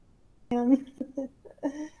All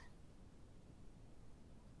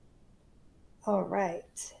right. I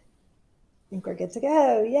think we're good to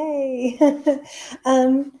go. Yay.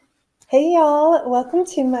 um, hey, y'all. Welcome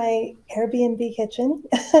to my Airbnb kitchen.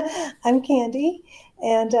 I'm Candy,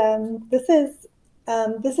 and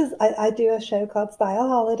I do a show called Style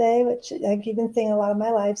Holiday, which you've been seeing a lot of my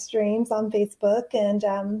live streams on Facebook and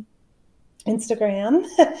Instagram.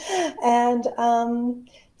 and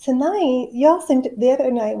tonight, the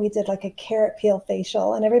other night we did like a carrot peel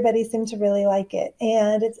facial, and everybody seemed to really like it.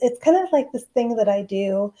 And it's kind of like this thing that I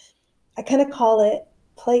do. I kind of call it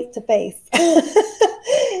plate to face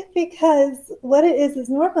because what it is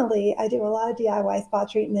normally I do a lot of DIY spa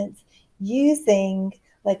treatments using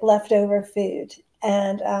like leftover food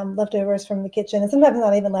and leftovers from the kitchen, and sometimes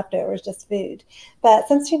not even leftovers, just food. But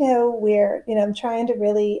since I'm trying to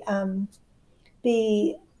really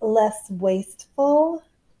be less wasteful.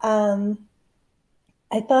 Um,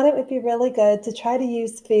 I thought it would be really good to try to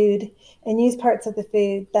use food and use parts of the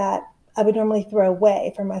food that I would normally throw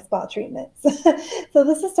away from my spa treatments. So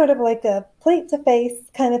this is sort of like a plate to face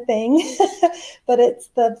kind of thing, but it's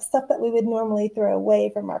the stuff that we would normally throw away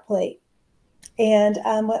from our plate. And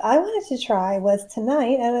what I wanted to try was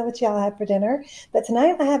tonight, I don't know what y'all had for dinner, but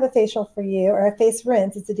tonight I have a facial for you, or a face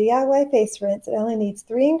rinse. It's a DIY face rinse. It only needs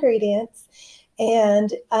 3 ingredients.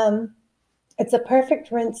 And it's a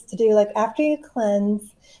perfect rinse to do like after you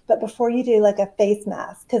cleanse, but before you do like a face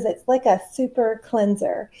mask, because it's like a super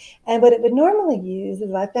cleanser. And what it would normally use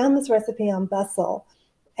is I found this recipe on Bustle,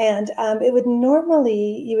 and you would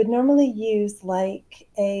normally use like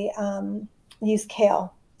use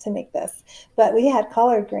kale to make this, but we had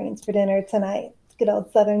collard greens for dinner tonight. Good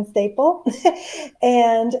old Southern staple,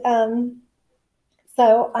 and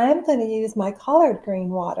so I'm going to use my collard green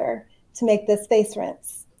water to make this face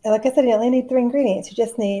rinse. And like I said, you only need 3 ingredients. You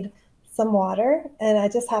just need some water, and I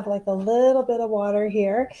just have like a little bit of water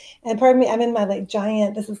here. And pardon me, I'm in my like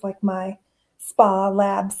giant, this is like my spa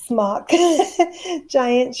lab smock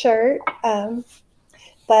giant shirt. So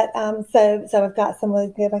I've got some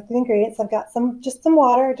of the ingredients. I've got just some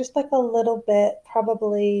water, just like a little bit,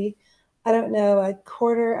 probably, I don't know, a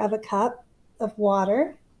quarter of a cup of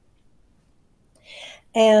water.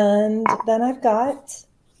 And then I've got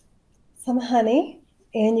some honey,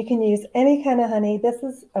 and you can use any kind of honey. This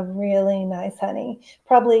is a really nice honey,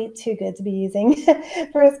 probably too good to be using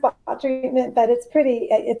for a spa treatment, but it's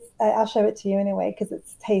pretty. I'll show it to you anyway because it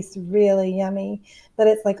tastes really yummy. But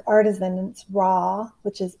it's like artisan and it's raw,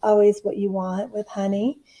 which is always what you want with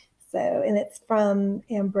honey. So, and it's from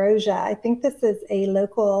Ambrosia. I think this is a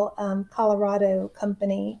local Colorado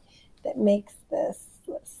company that makes this.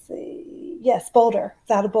 Let's see. Yes, Boulder.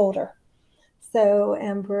 It's out of Boulder. So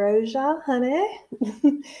ambrosia honey,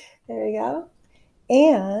 there you go.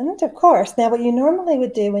 And of course, now what you normally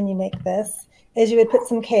would do when you make this is you would put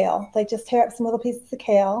some kale, like just tear up some little pieces of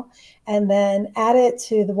kale and then add it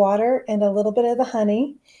to the water and a little bit of the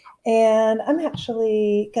honey. And I'm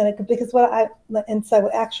actually gonna, because and so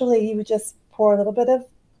actually you would just pour a little bit of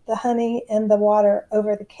the honey and the water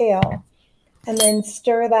over the kale and then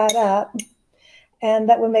stir that up, and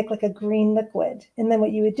that would make like a green liquid. And then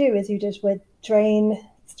what you would do is you just would strain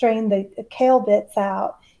the kale bits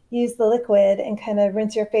out, use the liquid, and kind of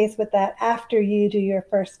rinse your face with that after you do your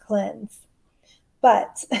first cleanse.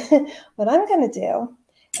 But what I'm going to do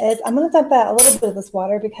is I'm going to dump out a little bit of this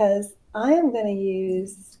water because I am going to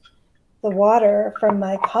use the water from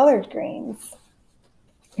my collard greens.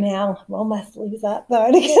 Now, roll my sleeves up.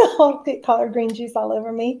 Sorry, I'll get collard green juice all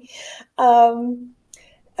over me. Um,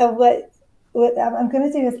 what I'm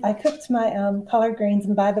going to do is I cooked my collard greens,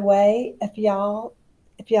 and by the way, if y'all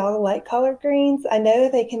like collard greens, I know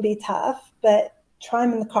they can be tough, but try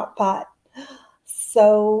them in the crock pot.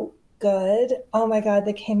 So good. Oh my God,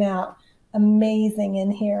 they came out amazing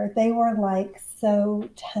in here. They were like so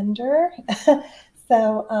tender.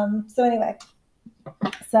 So anyway,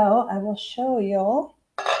 so I will show you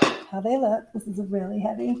how they look. This is really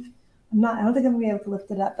heavy. I don't think I'm gonna be able to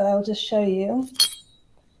lift it up, but I will just show you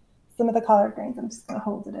some of the collard greens. I'm just going to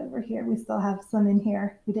hold it over here. We still have some in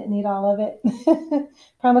here. We didn't eat all of it.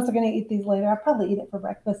 Promise we're going to eat these later. I'll probably eat it for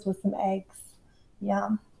breakfast with some eggs.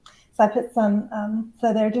 Yum. So I put some,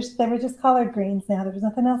 so they were just collard greens now. There was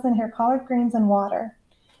nothing else in here. Collard greens and water.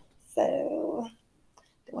 So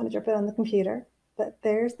don't want to drip it on the computer, but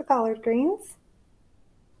there's the collard greens.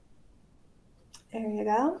 There you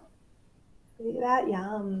go. See that?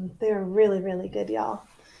 Yum. They're really, really good, y'all.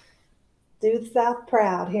 Do the South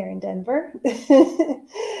proud here in Denver. But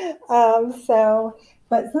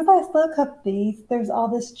since I slow cooked these, there's all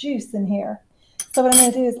this juice in here. So what I'm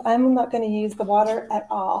going to do is I'm not going to use the water at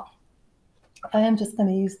all. I am just going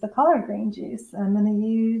to use the collard green juice. I'm going to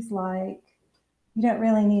use like, you don't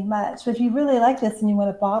really need much. But if you really like this and you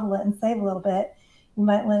want to bottle it and save a little bit, you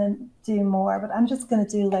might want to do more. But I'm just going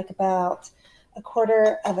to do like about a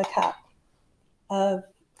quarter of a cup of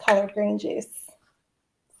collard green juice.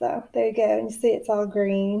 So there you go. And you see it's all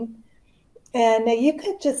green. And now you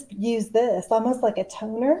could just use this almost like a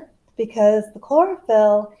toner because the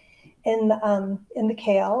chlorophyll in the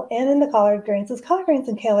kale and in the collard greens, because collard greens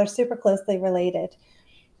and kale are super closely related.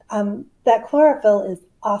 That chlorophyll is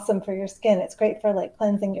awesome for your skin. It's great for like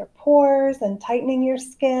cleansing your pores and tightening your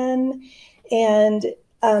skin. And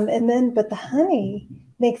but the honey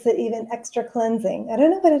makes it even extra cleansing. I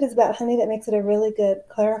don't know what it is about honey that makes it a really good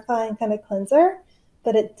clarifying kind of cleanser,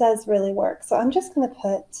 but it does really work. So I'm just going to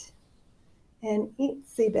put an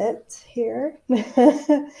itsy bit here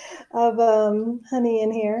of honey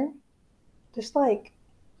in here, just like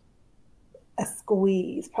a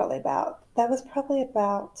squeeze, that was probably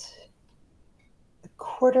about a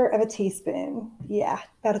quarter of a teaspoon. Yeah,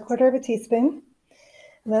 about a quarter of a teaspoon.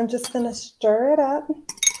 And I'm just going to stir it up.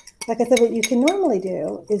 Like I said, what you can normally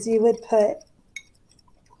do is you would put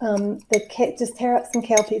just tear up some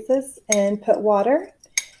kale pieces and put water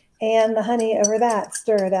and the honey over that,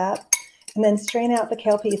 stir it up, and then strain out the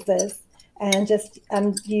kale pieces and just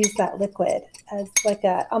use that liquid as like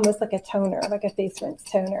almost like a toner, like a face rinse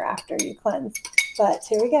toner after you cleanse. But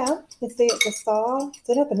here we go. You see it just all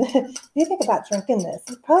stood up. And what do you think about drinking this?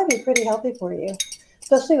 It'd probably be pretty healthy for you,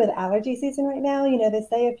 especially with allergy season right now. You know, they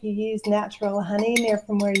say if you use natural honey near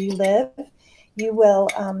from where you live, you will,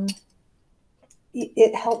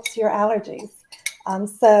 it helps your allergies.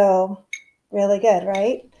 So really good,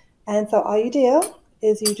 right? And so all you do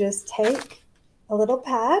is you just take a little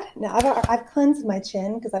pad. Now I've cleansed my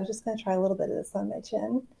chin because I was just going to try a little bit of this on my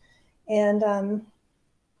chin. And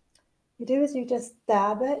you do is you just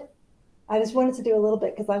dab it. I just wanted to do a little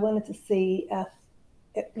bit because I wanted to see if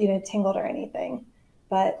it, tingled or anything.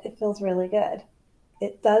 But it feels really good.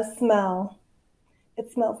 It does smell.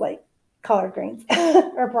 It smells like collard greens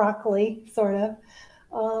or broccoli, sort of.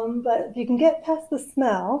 But if you can get past the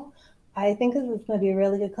smell, I think this is going to be a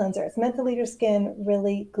really good cleanser. It's meant to leave your skin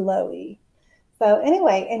really glowy. So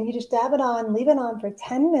anyway, and you just dab it on, leave it on for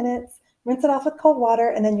 10 minutes, rinse it off with cold water,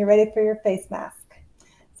 and then you're ready for your face mask.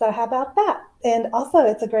 So how about that? And also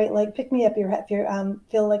it's a great like pick me up if you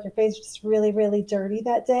feel like your face is just really, really dirty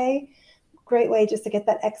that day. Great way just to get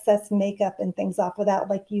that excess makeup and things off without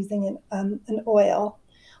like using an oil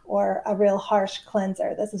or a real harsh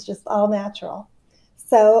cleanser. This is just all natural.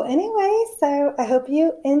 So anyway, so I hope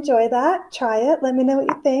you enjoy that. Try it. Let me know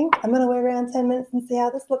what you think. I'm going to wait around 10 minutes and see how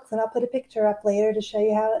this looks, and I'll put a picture up later to show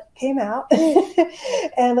you how it came out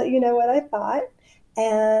and let you know what I thought.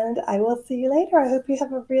 And I will see you later. I hope you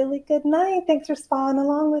have a really good night. Thanks for following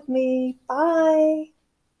along with me. Bye.